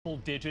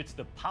digits,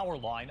 the power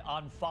line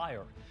on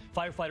fire.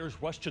 Firefighters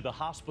rushed to the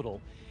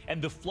hospital,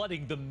 and the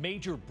flooding, the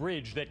major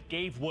bridge that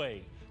gave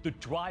way, the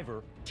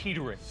driver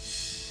teetering.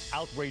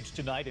 Outrage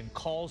tonight and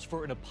calls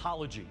for an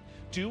apology.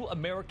 Do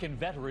American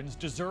veterans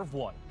deserve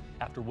one?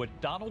 After what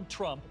Donald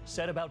Trump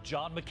said about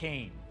John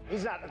McCain.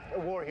 He's not a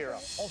war hero.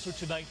 Also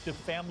tonight, the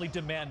family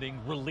demanding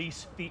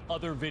release the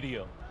other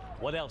video.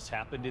 What else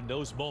happened in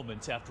those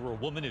moments after a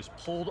woman is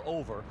pulled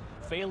over,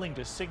 failing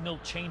to signal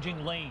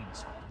changing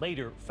lanes,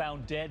 later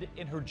found dead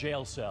in her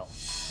jail cell?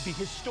 The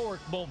historic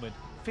moment,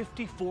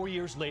 54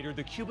 years later,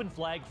 the Cuban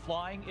flag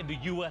flying in the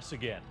U.S.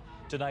 again.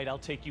 Tonight, I'll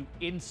take you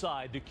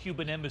inside the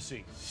Cuban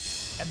embassy.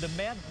 And the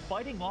man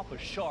fighting off a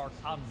shark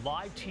on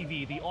live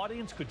TV, the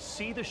audience could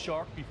see the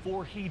shark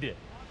before he did.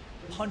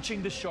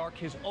 Punching the shark,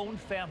 his own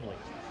family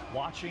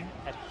watching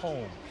at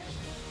home.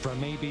 From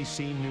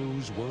ABC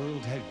News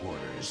World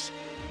Headquarters,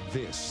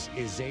 this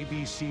is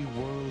ABC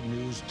World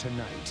News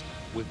Tonight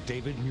with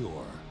David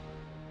Muir.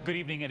 Good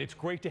evening, and it's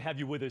great to have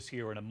you with us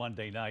here on a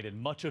Monday night.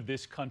 And much of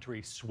this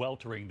country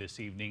sweltering this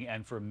evening,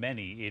 and for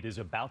many, it is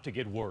about to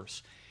get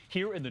worse.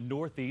 Here in the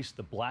Northeast,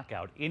 the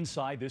blackout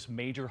inside this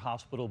major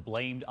hospital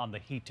blamed on the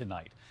heat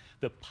tonight.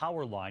 The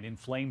power line in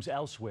flames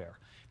elsewhere.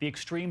 The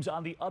extremes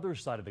on the other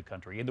side of the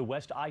country. In the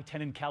West I-10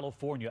 in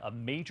California, a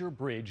major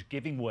bridge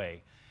giving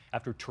way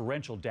after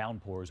torrential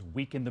downpours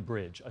weakened the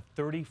bridge. A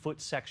 30-foot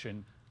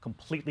section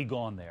completely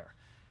gone there.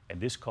 And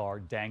this car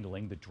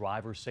dangling, the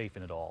driver safe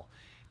in it all.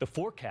 The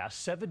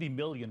forecast, 70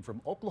 million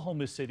from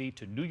Oklahoma City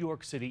to New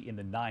York City in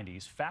the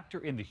 90s. Factor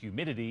in the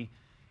humidity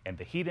and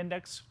the heat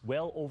index,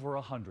 well over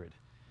 100.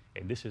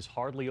 And this is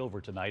hardly over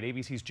tonight.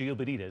 ABC's Gio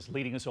Benitez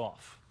leading us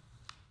off.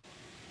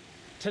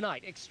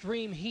 Tonight,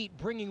 extreme heat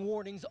bringing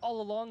warnings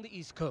all along the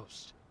East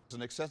Coast.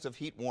 An excessive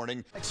heat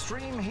warning.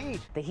 Extreme heat.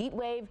 The heat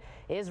wave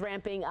is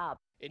ramping up.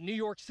 In New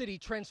York City,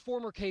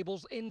 transformer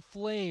cables in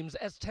flames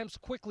as temps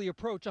quickly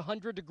approach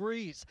 100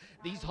 degrees.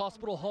 These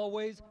hospital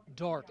hallways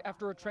dark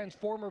after a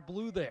transformer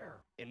blew there.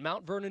 In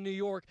Mount Vernon, New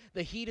York,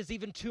 the heat is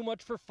even too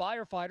much for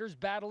firefighters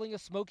battling a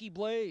smoky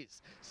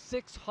blaze.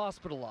 6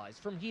 hospitalized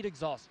from heat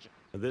exhaustion.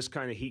 This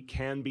kind of heat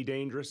can be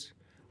dangerous.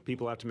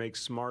 People have to make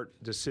smart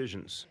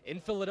decisions. In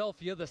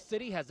Philadelphia, the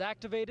city has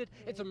activated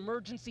its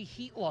emergency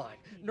heat line.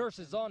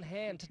 Nurses on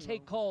hand to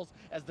take calls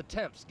as the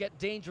temps get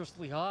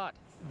dangerously hot.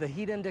 The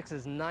heat index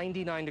is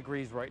 99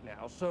 degrees right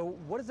now. So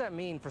what does that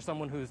mean for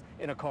someone who's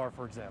in a car,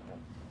 for example?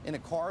 In a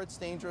car, it's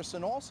dangerous,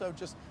 and also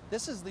just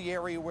this is the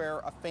area where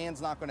a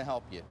fan's not going to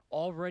help you.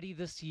 Already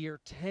this year,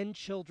 10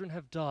 children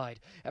have died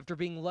after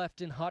being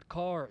left in hot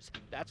cars.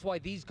 That's why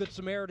these Good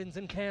Samaritans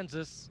in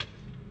Kansas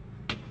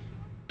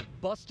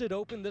busted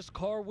open this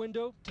car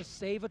window to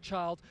save a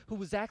child who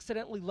was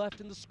accidentally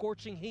left in the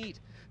scorching heat.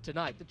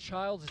 Tonight, the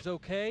child is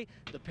okay.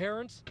 The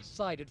parents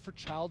cited for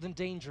child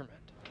endangerment.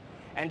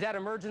 And at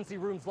emergency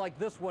rooms like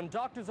this one,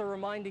 doctors are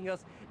reminding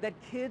us that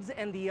kids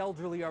and the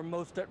elderly are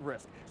most at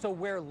risk. So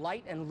wear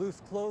light and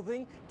loose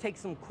clothing, take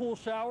some cool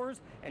showers,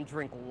 and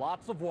drink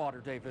lots of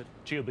water, David.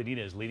 Gio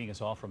Benitez leading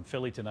us off from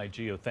Philly tonight.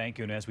 Gio, thank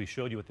you. And as we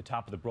showed you at the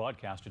top of the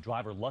broadcast, a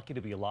driver lucky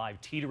to be alive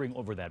teetering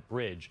over that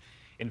bridge.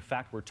 In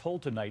fact, we're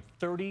told tonight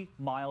 30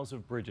 miles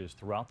of bridges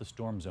throughout the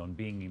storm zone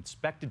being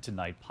inspected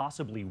tonight,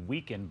 possibly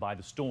weakened by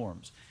the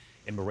storms.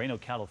 In Moreno,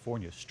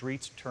 California,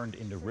 streets turned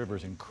into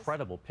rivers.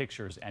 Incredible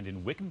pictures. And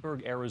in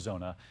Wickenburg,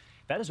 Arizona,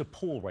 that is a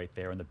pool right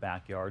there in the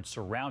backyard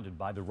surrounded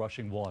by the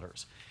rushing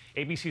waters.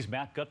 ABC's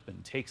Matt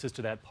Gutman takes us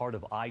to that part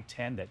of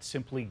I-10 that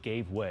simply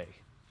gave way.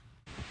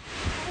 Oh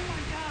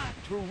my God.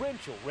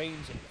 Torrential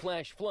rains and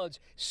flash floods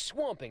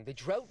swamping the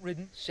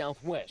drought-ridden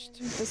Southwest.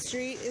 The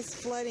street is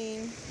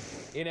flooding.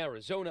 In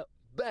Arizona,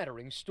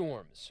 battering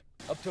storms.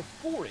 Up to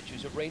 4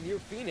 inches of rain near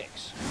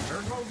Phoenix. There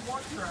goes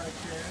one trash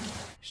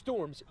can.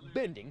 Storms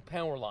bending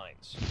power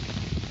lines.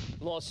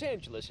 Los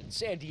Angeles and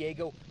San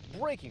Diego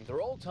breaking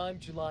their all-time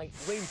July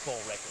rainfall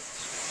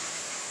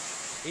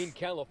records. In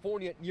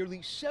California,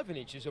 nearly 7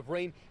 inches of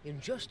rain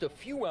in just a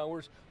few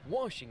hours,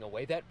 washing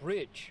away that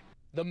bridge.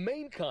 The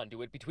main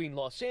conduit between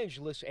Los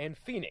Angeles and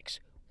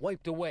Phoenix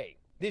wiped away.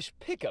 This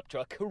pickup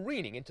truck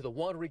careening into the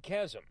watery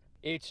chasm.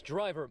 Its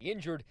driver,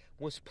 injured,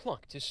 was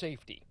plucked to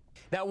safety.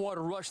 That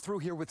water rushed through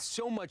here with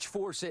so much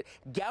force it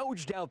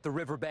gouged out the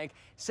riverbank,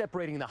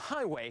 separating the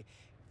highway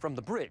from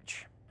the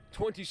bridge.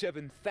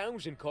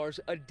 27,000 cars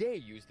a day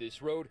use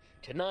this road.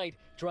 Tonight,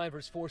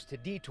 drivers forced to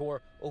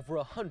detour over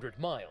 100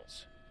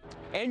 miles.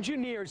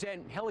 Engineers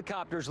and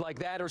helicopters like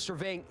that are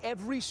surveying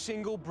every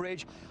single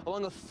bridge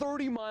along a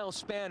 30-mile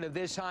span of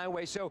this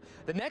highway, so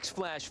the next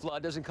flash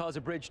flood doesn't cause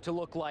a bridge to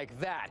look like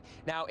that.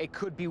 Now, it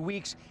could be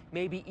weeks,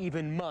 maybe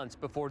even months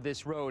before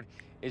this road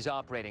is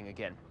operating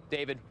again.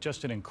 David.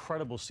 Just an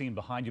incredible scene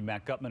behind you,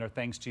 Matt Gutman. Our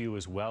thanks to you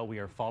as well. We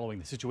are following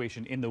the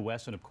situation in the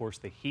West and, of course,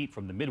 the heat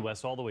from the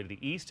Midwest all the way to the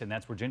East, and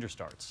that's where Ginger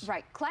starts.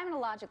 Right.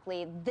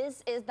 Climatologically,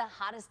 this is the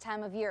hottest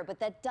time of year, but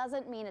that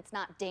doesn't mean it's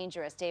not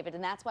dangerous, David,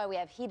 and that's why we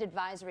have heat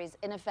advisories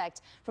in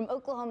effect from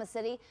Oklahoma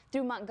City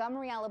through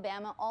Montgomery,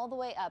 Alabama, all the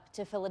way up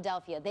to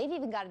Philadelphia. They've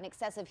even got an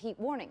excessive heat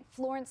warning.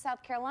 Florence,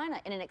 South Carolina,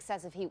 in an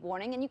excessive heat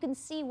warning, and you can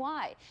see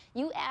why.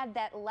 You add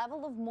that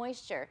level of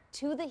moisture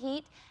to the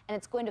heat, and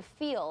it's going to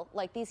feel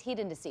like these heat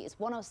indices.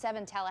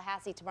 107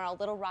 Tallahassee tomorrow,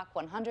 Little Rock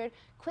 100.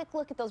 Quick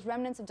look at those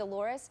remnants of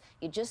Dolores.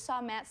 You just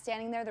saw Matt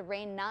standing there. The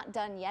rain not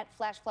done yet.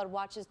 Flash flood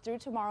watches through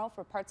tomorrow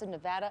for parts of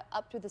Nevada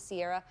up through the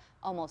Sierra,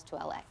 almost to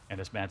LA. And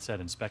as Matt said,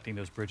 inspecting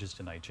those bridges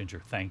tonight.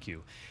 Ginger, thank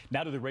you.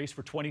 Now to the race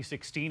for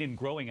 2016 and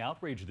growing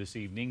outrage this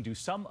evening. Do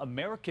some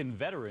American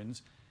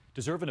veterans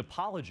deserve an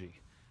apology?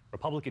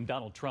 Republican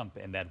Donald Trump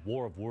and that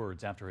war of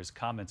words after his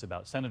comments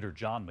about Senator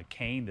John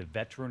McCain, the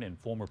veteran and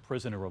former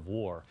prisoner of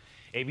war.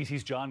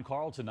 ABC's John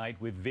Carl tonight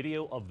with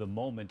video of the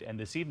moment, and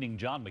this evening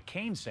John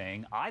McCain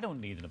saying, I don't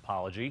need an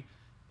apology,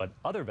 but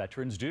other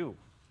veterans do.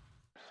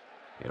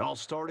 It all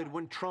started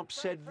when Trump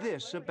said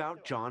this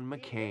about John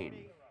McCain.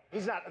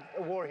 He's not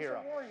a war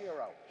hero. He's a war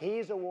hero.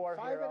 He's a war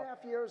hero.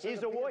 5.5 years.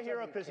 He's a war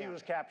hero because he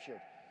was captured.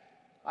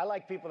 I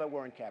like people that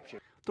weren't captured.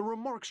 The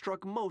remark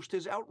struck most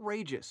as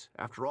outrageous.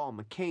 After all,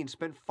 McCain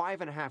spent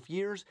 5.5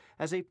 years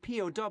as a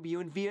POW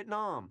in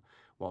Vietnam,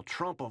 while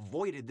Trump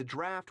avoided the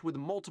draft with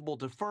multiple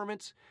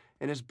deferments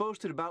and has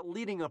boasted about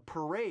leading a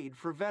parade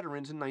for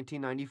veterans in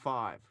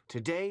 1995.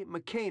 Today,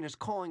 McCain is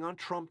calling on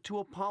Trump to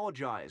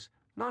apologize,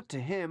 not to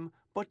him,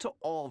 but to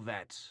all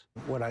vets.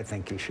 What I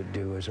think he should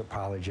do is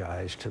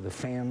apologize to the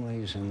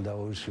families and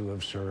those who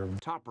have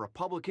served. Top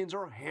Republicans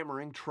are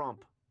hammering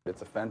Trump.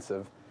 It's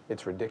offensive,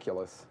 it's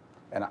ridiculous,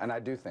 and I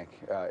do think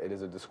it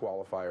is a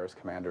disqualifier as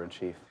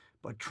commander-in-chief.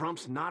 But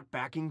Trump's not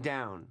backing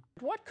down.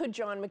 What could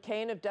John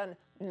McCain have done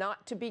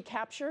not to be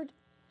captured?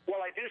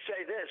 Well, I do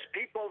say this.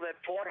 People that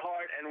fought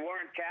hard and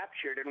weren't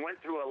captured and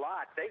went through a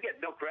lot, they get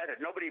no credit.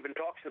 Nobody even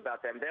talks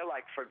about them. They're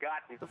like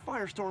forgotten. The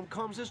firestorm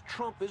comes as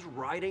Trump is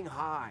riding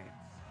high.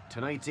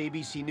 Tonight's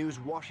ABC News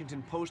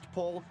Washington Post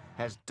poll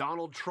has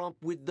Donald Trump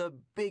with the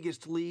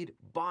biggest lead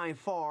by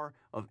far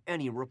of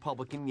any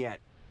Republican yet.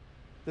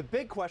 The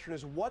big question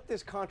is what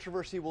this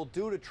controversy will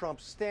do to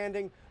Trump's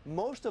standing.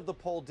 Most of the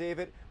poll,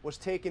 David, was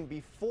taken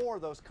before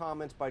those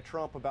comments by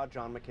Trump about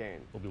John McCain.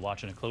 We'll be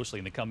watching it closely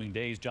in the coming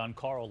days. John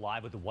Carl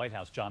live at the White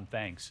House. John,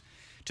 thanks.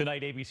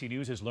 Tonight, ABC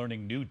News is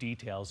learning new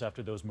details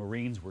after those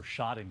Marines were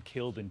shot and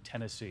killed in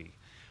Tennessee.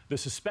 The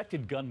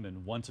suspected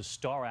gunman, once a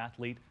star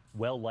athlete,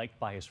 well-liked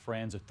by his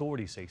friends,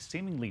 authorities say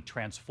seemingly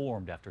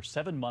transformed after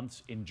 7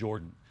 months in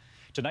Jordan.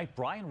 Tonight,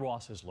 Brian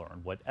Ross has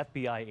learned what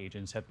FBI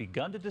agents have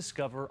begun to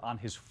discover on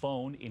his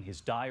phone, in his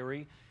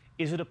diary.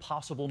 Is it a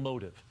possible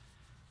motive?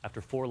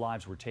 After 4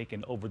 lives were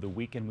taken over the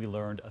weekend, we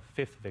learned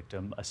a 5th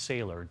victim, a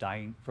sailor,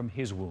 dying from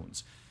his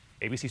wounds.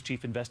 ABC's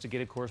chief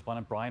investigative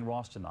correspondent Brian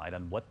Ross tonight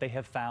on what they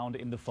have found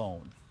in the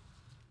phone.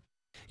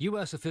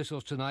 U.S.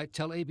 officials tonight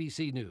tell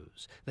ABC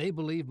News they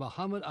believe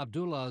Mohammed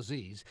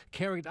Abdulaziz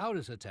carried out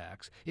his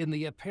attacks in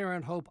the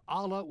apparent hope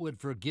Allah would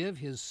forgive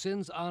his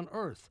sins on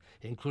earth,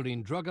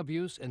 including drug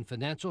abuse and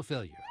financial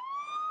failure.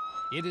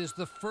 It is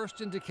the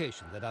first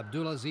indication that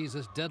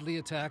Abdulaziz's deadly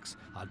attacks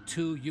on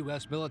 2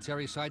 U.S.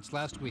 military sites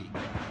last week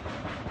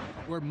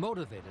were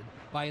motivated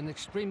by an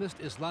extremist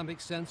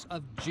Islamic sense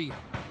of jihad.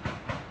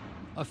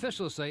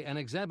 Officials say an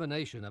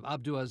examination of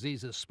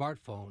Abdulaziz's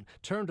smartphone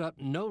turned up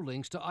no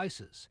links to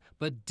ISIS,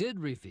 but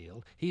did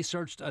reveal he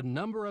searched a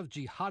number of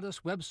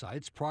jihadist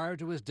websites prior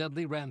to his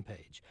deadly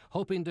rampage,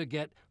 hoping to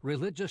get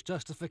religious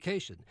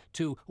justification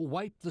to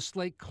wipe the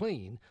slate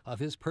clean of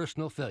his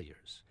personal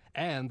failures.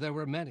 And there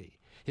were many.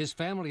 His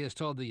family has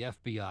told the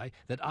FBI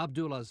that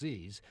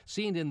Abdulaziz,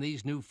 seen in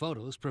these new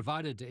photos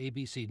provided to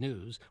ABC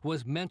News,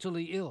 was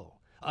mentally ill,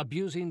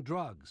 abusing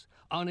drugs,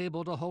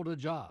 unable to hold a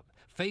job,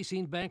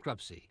 facing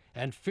bankruptcy,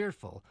 and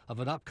fearful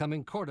of an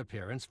upcoming court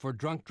appearance for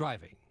drunk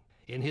driving.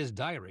 In his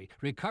diary,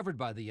 recovered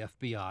by the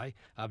FBI,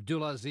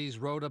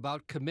 Abdulaziz wrote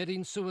about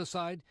committing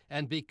suicide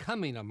and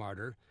becoming a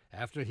martyr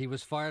after he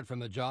was fired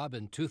from a job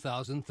in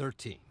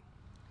 2013.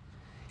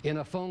 In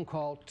a phone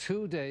call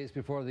 2 days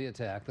before the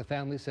attack, the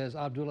family says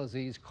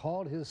Abdulaziz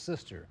called his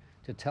sister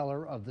to tell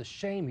her of the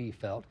shame he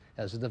felt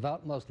as a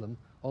devout Muslim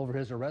over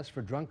his arrest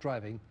for drunk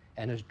driving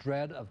and his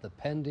dread of the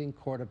pending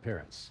court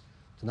appearance.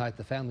 Tonight,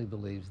 the family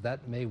believes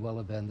that may well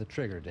have been the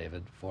trigger,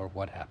 David, for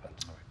what happened.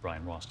 All right,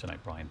 Brian Ross tonight.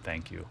 Brian,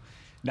 thank you.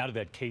 Now to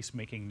that case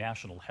making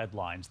national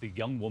headlines. The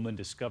young woman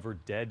discovered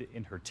dead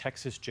in her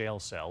Texas jail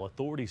cell.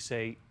 Authorities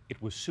say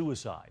it was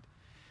suicide.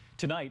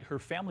 Tonight, her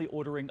family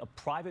ordering a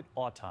private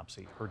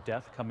autopsy, her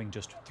death coming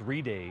just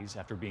 3 days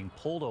after being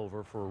pulled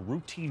over for a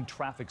routine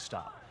traffic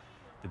stop.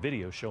 The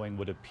video showing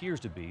what appears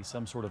to be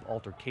some sort of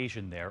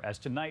altercation there, as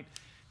tonight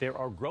there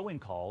are growing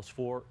calls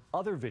for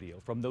other video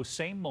from those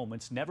same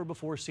moments never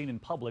before seen in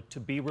public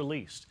to be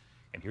released.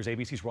 And here's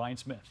ABC's Ryan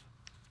Smith.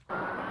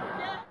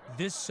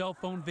 This cell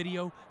phone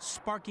video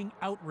sparking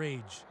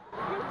outrage.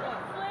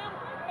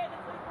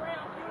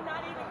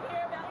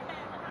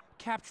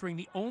 capturing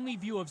the only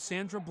view of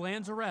Sandra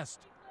Bland's arrest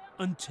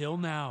until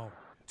now.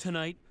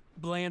 Tonight,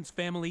 Bland's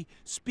family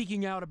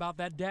speaking out about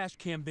that dash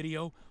cam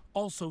video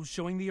also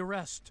showing the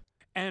arrest.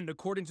 And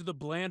according to the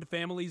Bland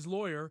family's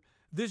lawyer,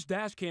 this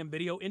dash cam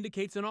video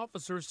indicates an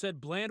officer said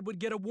Bland would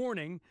get a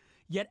warning,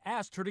 yet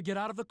asked her to get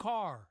out of the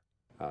car.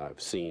 I've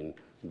seen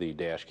the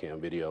dash cam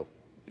video.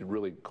 It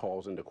really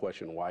calls into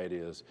question why it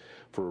is,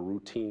 for a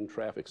routine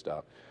traffic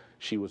stop,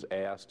 she was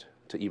asked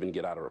to even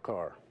get out of her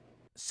car.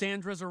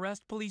 Sandra's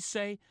arrest, police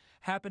say,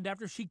 happened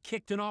after she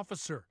kicked an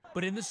officer.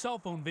 But in the cell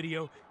phone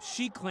video,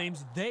 she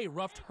claims they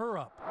roughed her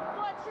up.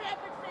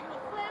 Traffic signal,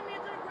 slammed me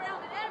into the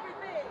ground and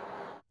everything.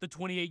 The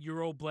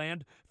 28-year-old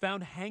Bland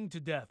found hanged to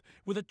death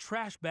with a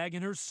trash bag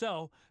in her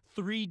cell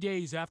 3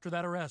 days after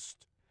that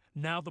arrest.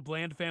 Now the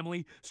Bland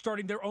family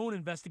starting their own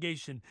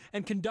investigation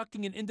and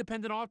conducting an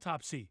independent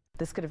autopsy.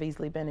 This could have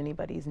easily been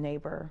anybody's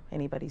neighbor,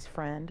 anybody's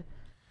friend.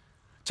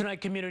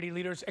 Tonight, community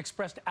leaders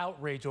expressed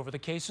outrage over the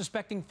case,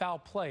 suspecting foul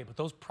play, but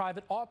those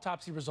private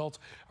autopsy results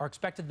are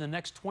expected in the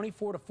next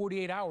 24 to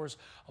 48 hours,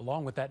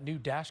 along with that new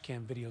dash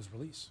cam video's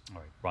release.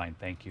 All right, Ryan,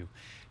 thank you.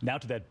 Now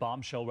to that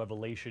bombshell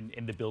revelation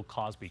in the Bill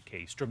Cosby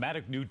case.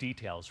 Dramatic new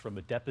details from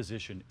a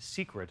deposition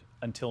secret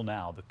until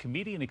now. The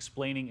comedian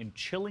explaining in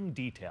chilling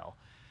detail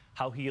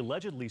how he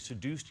allegedly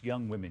seduced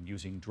young women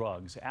using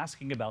drugs,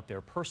 asking about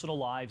their personal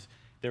lives,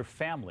 their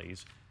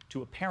families,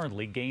 to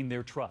apparently gain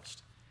their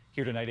trust.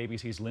 Here tonight,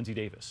 ABC's Lindsay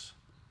Davis.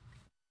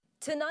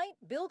 Tonight,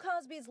 Bill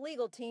Cosby's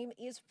legal team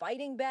is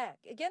fighting back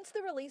against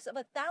the release of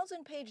a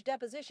 1,000-page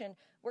deposition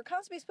where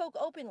Cosby spoke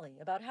openly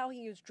about how he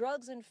used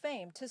drugs and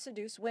fame to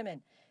seduce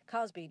women.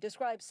 Cosby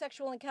described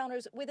sexual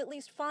encounters with at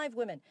least 5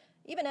 women,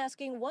 even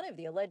asking one of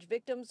the alleged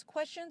victims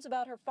questions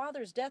about her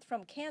father's death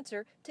from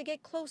cancer to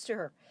get close to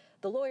her.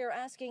 The lawyer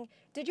asking,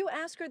 "Did you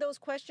ask her those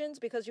questions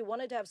because you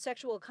wanted to have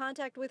sexual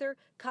contact with her?"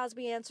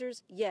 Cosby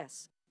answers,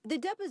 yes. The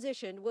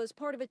deposition was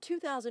part of a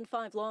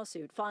 2005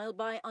 lawsuit filed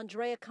by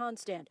Andrea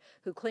Constant,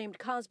 who claimed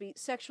Cosby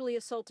sexually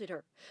assaulted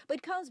her.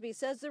 But Cosby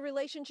says the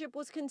relationship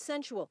was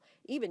consensual,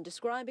 even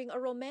describing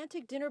a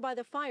romantic dinner by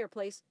the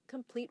fireplace,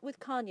 complete with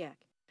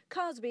cognac.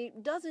 Cosby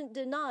doesn't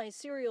deny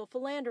serial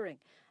philandering.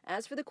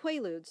 As for the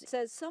Quaaludes,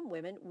 says some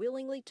women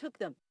willingly took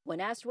them. When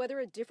asked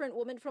whether a different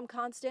woman from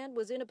Constant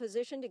was in a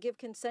position to give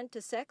consent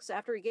to sex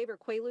after he gave her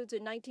Quaaludes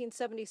in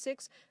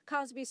 1976,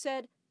 Cosby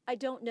said, "I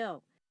don't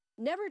know."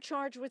 Never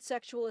charged with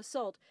sexual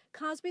assault,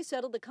 Cosby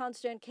settled the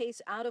Constant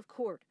case out of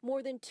court.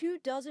 More than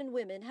 24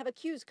 women have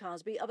accused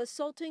Cosby of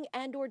assaulting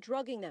and/or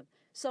drugging them,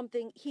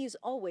 something he's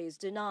always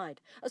denied.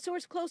 A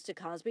source close to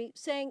Cosby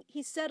saying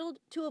he settled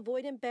to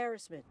avoid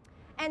embarrassment.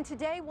 And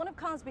today, one of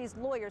Cosby's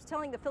lawyers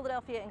telling the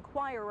Philadelphia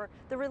Inquirer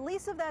the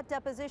release of that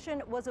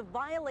deposition was a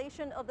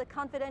violation of the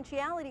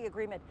confidentiality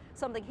agreement,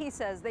 something he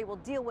says they will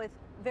deal with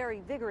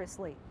very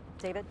vigorously.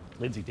 David?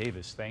 Lindsay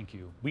Davis, thank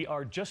you. We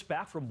are just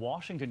back from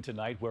Washington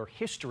tonight, where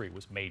history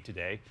was made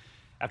today.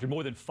 After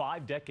more than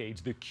 5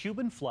 decades, the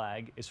Cuban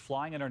flag is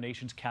flying in our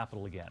nation's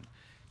capital again.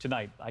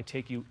 Tonight, I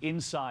take you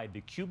inside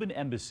the Cuban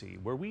embassy,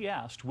 where we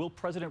asked, will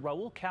President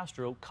Raul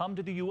Castro come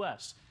to the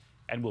U.S.?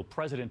 And will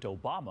President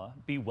Obama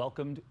be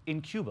welcomed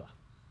in Cuba?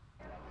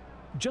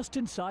 Just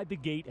inside the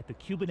gate at the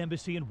Cuban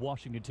embassy in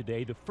Washington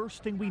today, the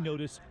first thing we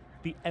notice,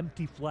 the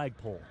empty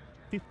flagpole.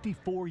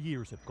 54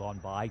 years have gone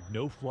by,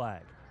 no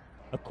flag.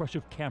 A crush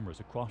of cameras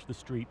across the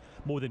street,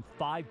 more than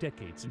 5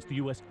 decades since the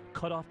U.S.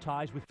 cut off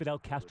ties with Fidel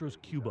Castro's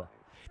Cuba.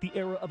 The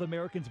era of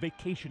Americans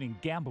vacationing,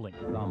 gambling.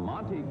 The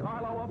Monte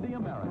Carlo of the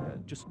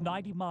Americas. Just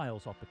 90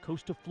 miles off the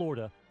coast of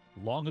Florida,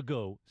 long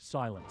ago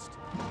silenced.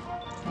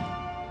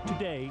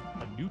 Today,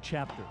 a new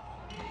chapter.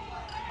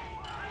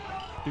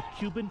 The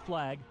Cuban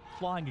flag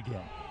flying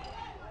again.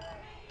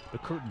 The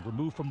curtain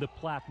removed from the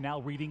plaque,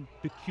 now reading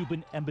the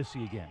Cuban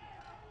embassy again.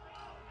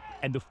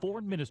 And the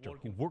foreign minister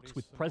who works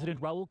with President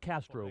Raul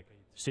Castro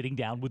sitting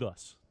down with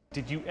us.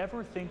 Did you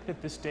ever think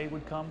that this day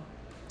would come?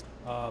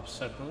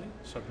 Certainly.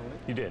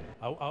 You did?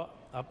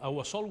 I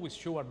was always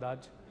sure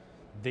that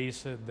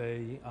this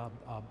day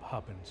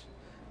happens,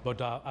 but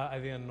I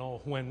didn't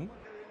know when.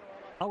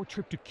 Our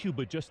trip to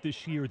Cuba just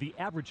this year, the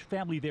average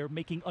family there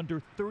making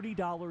under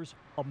 $30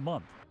 a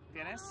month.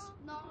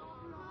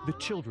 The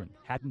children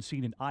hadn't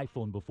seen an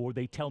iPhone before.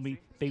 They tell me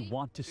they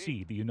want to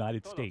see the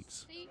United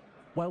States.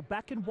 While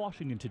back in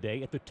Washington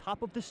today, at the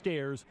top of the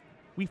stairs,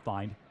 we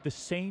find the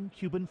same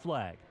Cuban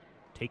flag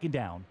taken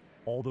down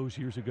all those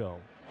years ago.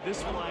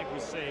 This flag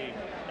was saved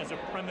as a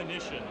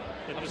premonition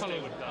that this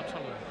day would come.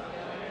 Absolutely.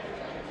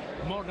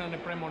 More than a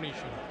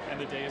premonition. And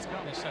the day has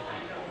come. Exactly.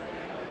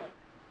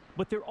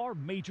 But there are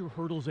major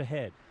hurdles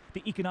ahead.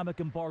 The economic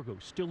embargo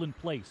still in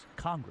place.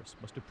 Congress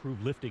must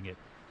approve lifting it.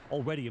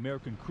 Already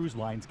American cruise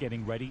lines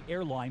getting ready,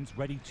 airlines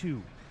ready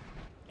too.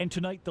 And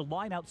tonight, the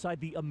line outside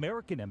the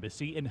American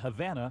embassy in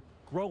Havana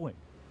growing.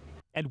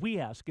 And we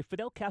ask if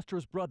Fidel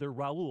Castro's brother,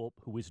 Raul,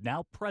 who is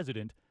now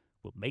president,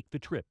 will make the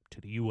trip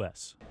to the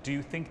U.S. Do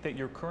you think that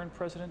your current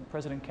president,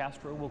 President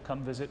Castro, will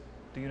come visit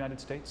the United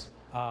States?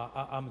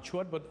 I'm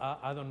sure, but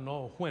I don't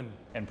know when.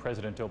 And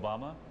President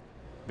Obama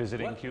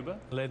visiting Cuba?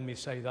 Let me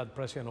say that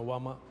President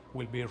Obama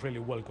will be really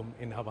welcome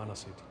in Havana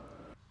City.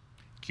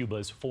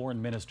 Cuba's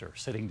foreign minister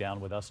sitting down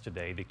with us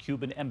today. The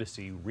Cuban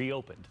embassy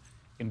reopened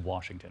in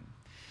Washington.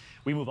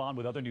 We move on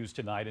with other news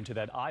tonight into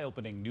that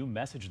eye-opening new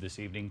message this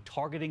evening,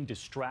 targeting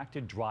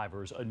distracted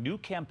drivers, a new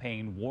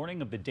campaign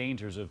warning of the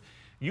dangers of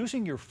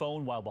using your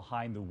phone while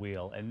behind the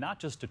wheel, and not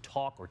just to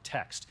talk or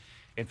text.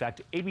 In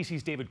fact,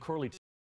 ABC's David Curley